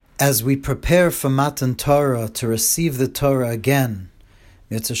As we prepare for Matan Torah, to receive the Torah again,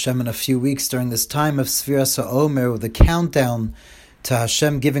 Mitzvah Hashem, in a few weeks during this time of Sfiras HaOmer, the countdown to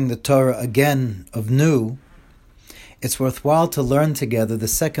Hashem giving the Torah again of new, it's worthwhile to learn together the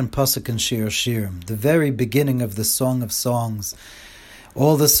second pasuk in Shir Shirim, the very beginning of the Song of Songs.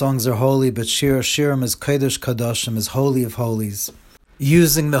 All the songs are holy, but Shir Shirim is Kodesh Kadoshim, is Holy of Holies.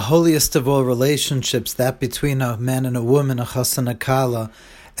 Using the holiest of all relationships, that between a man and a woman, a chas and a kala,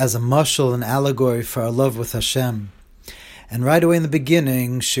 as a mashal, an allegory for our love with Hashem. And right away in the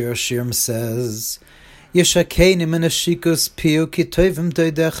beginning, Shir Shirim says, Yeshakeni min ashikus piu ki tovim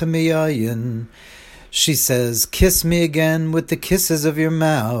doidecha miyayin. She says, kiss me again with the kisses of your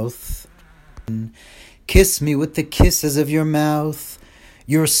mouth. Kiss me with the kisses of your mouth.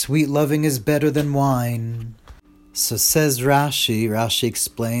 Your sweet loving is better than wine. So says Rashi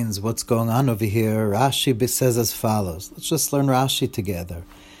explains what's going on over here. Rashi says as follows. Let's just learn Rashi together.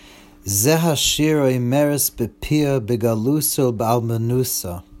 Zehashiro imeres bepia begalusul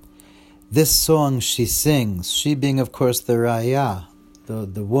balmanusa. This song she sings, she being of course the Raya,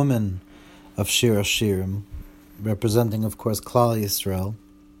 the woman of Shir Shirim, representing of course Klal Yisrael.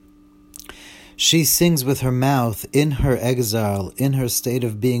 She sings with her mouth in her exile, in her state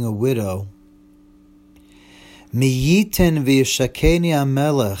of being a widow. Miyiten v'yishakeni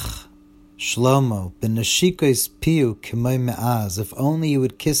amelech Shlomo b'nashikos piu k'may me'az. If only you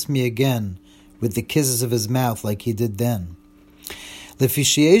would kiss me again with the kisses of his mouth like he did then.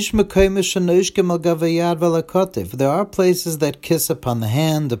 Lefishiesh mekoyim shanoishkem al gavayad v'lakotiv. There are places that kiss upon the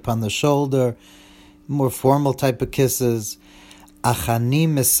hand, upon the shoulder, more formal type of kisses. Achani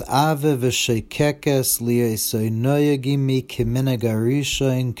mis'ave v'sheikekes li'esoynoyagimi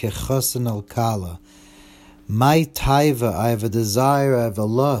k'minagarishoin kechosen al kala. My taiva, I have a desire, I have a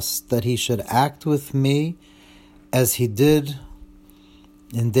lust, that he should act with me as he did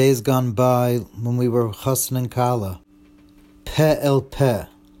in days gone by when we were chassan and kala. Peh el peh,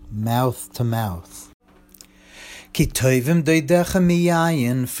 mouth to mouth. Ki tovim doidecha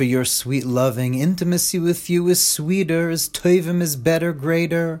miyayin, for your sweet loving intimacy with you is sweeter, as tovim is better,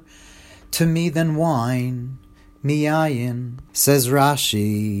 greater to me than wine. Miyayin, says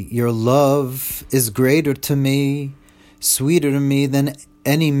Rashi, your love is greater to me, sweeter to me than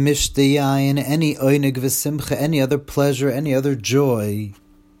any mishtayayin, any oinig v'simcha, any other pleasure, any other joy.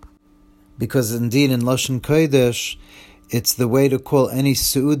 Because indeed in Lashon Kodesh, it's the way to call any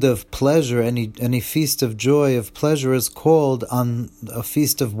su'udah of pleasure, any feast of joy, of pleasure is called on a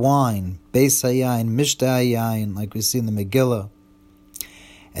feast of wine, beis hayayin, mishtayayin, like we see in the Megillah.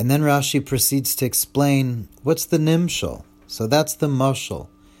 And then Rashi proceeds to explain what's the nimshal. So that's the mashal.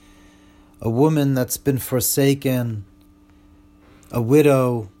 A woman that's been forsaken, a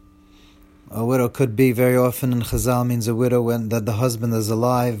widow. A widow could be very often in Chazal means a widow when that the husband is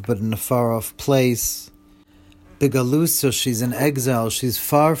alive but in a far off place. Begalusa, she's in exile, she's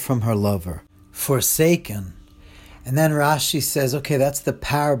far from her lover, forsaken. And then Rashi says, okay, that's the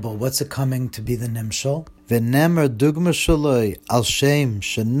parable. What's it coming to be the nimshal? V'nemer dugma shaloi al shem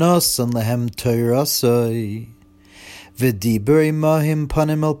shenosan lehem toirasoi v'diber imahim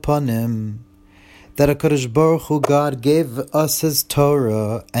panim el panim. That HaKadosh Baruch Hu, God, gave us His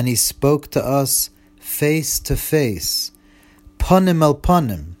Torah and He spoke to us face to face, panim el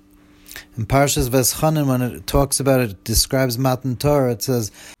panim. In Parshas Veschanim, when it talks about it, describes Matan Torah, it says,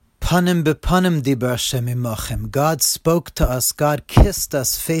 Panim bepanim diber Hashem imachem. God spoke to us, God kissed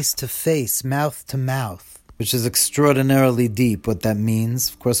us face to face, mouth to mouth. Which is extraordinarily deep, what that means.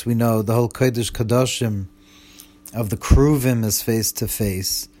 Of course, we know the whole Kodesh Kadoshim of the Kruvim is face to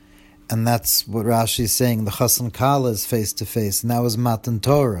face. And that's what Rashi is saying. The Chassan Kala is face to face. And that was Matan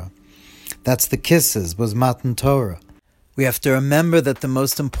Torah. That's the kisses, was Matan Torah. We have to remember that the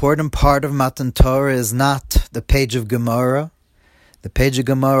most important part of Matan Torah is not the page of Gemara. The page of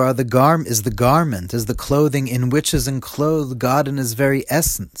Gemara is the garment, is the clothing in which is enclosed God in His very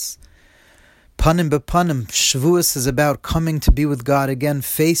essence. Panim bepanim, Shavuos is about coming to be with God again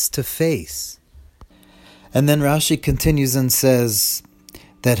face to face. And then Rashi continues and says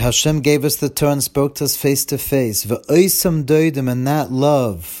that Hashem gave us the Torah and spoke to us face to face. V'oisam doidim, and that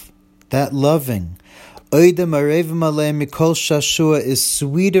love, that loving, oidem arevim aleim mikol shashua, is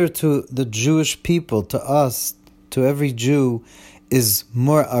sweeter to the Jewish people, to us, to every Jew, is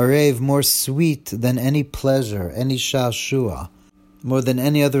more arev, more sweet than any pleasure, any shashua, more than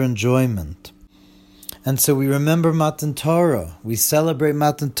any other enjoyment. And so we remember Matan Torah, we celebrate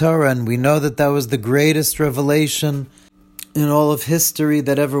Matan Torah, and we know that that was the greatest revelation in all of history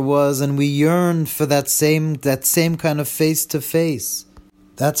that ever was, and we yearn for that same kind of face-to-face,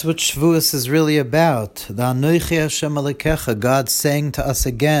 That's what Shavuos is really about. The Anochi Hashem Elokecha, God saying to us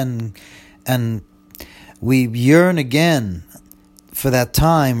again, and we yearn again for that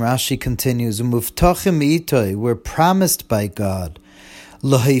time. Rashi continues, Umuftachim itoy, we're promised by God,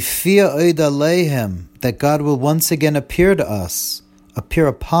 Lohifia oid aleihem, that God will once again appear to us, appear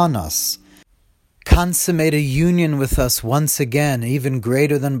upon us, consummate a union with us once again, even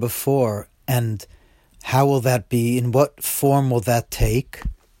greater than before. And how will that be? In what form will that take?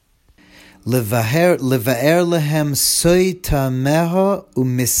 Levaer lehem soy ta'ameha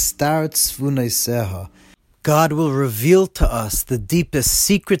umistar tzvuneiseha. God will reveal to us the deepest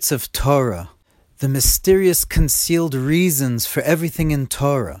secrets of Torah, the mysterious concealed reasons for everything in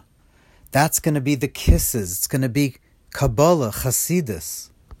Torah. That's going to be the kisses. It's going to be Kabbalah, Hasidus.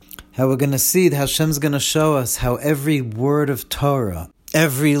 How we're going to see that Hashem's going to show us how every word of Torah,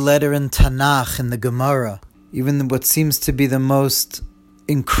 every letter in Tanakh, in the Gemara, even what seems to be the most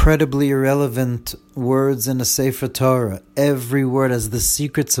incredibly irrelevant words in a Sefer Torah, every word has the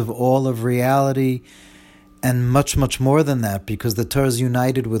secrets of all of reality, and much, much more than that, because the Torah is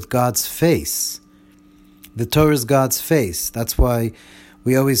united with God's face. The Torah is God's face. That's why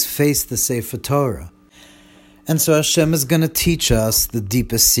we always face the Sefer Torah. And so Hashem is going to teach us the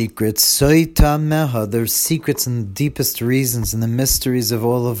deepest secrets. Soita meha, there's secrets and the deepest reasons and the mysteries of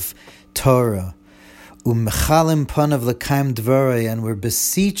all of Torah. Umechalim panav l'kaim dvarei, and we're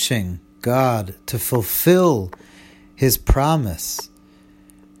beseeching God to fulfill His promise.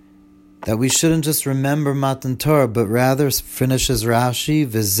 That we shouldn't just remember Matan Torah, but rather, finishes Rashi,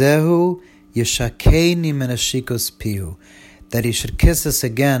 V'zehu yeshakeni min ashikos pihu, that He should kiss us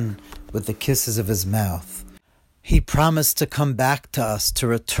again with the kisses of His mouth. He promised to come back to us, to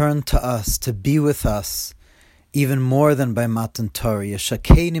return to us, to be with us, even more than by Matan Torah.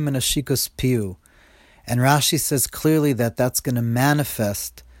 Yeshakeni min ashikos pihu. And Rashi says clearly that that's going to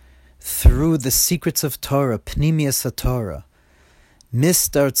manifest through the secrets of Torah, Pnimius HaTorah.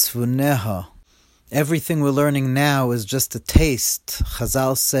 Mistar tzvuneha. Everything we're learning now is just a taste.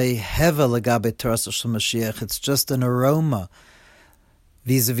 Chazal say, Heva legabe Torah shel Mashiach. It's just an aroma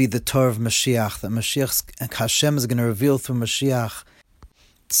vis-a-vis the Torah of Mashiach, that Mashiach, Hashem is going to reveal through Mashiach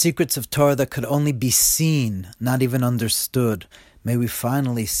secrets of Torah that could only be seen, not even understood. May we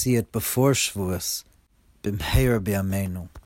finally see it before Shavuos. B'mheir b'yameinu.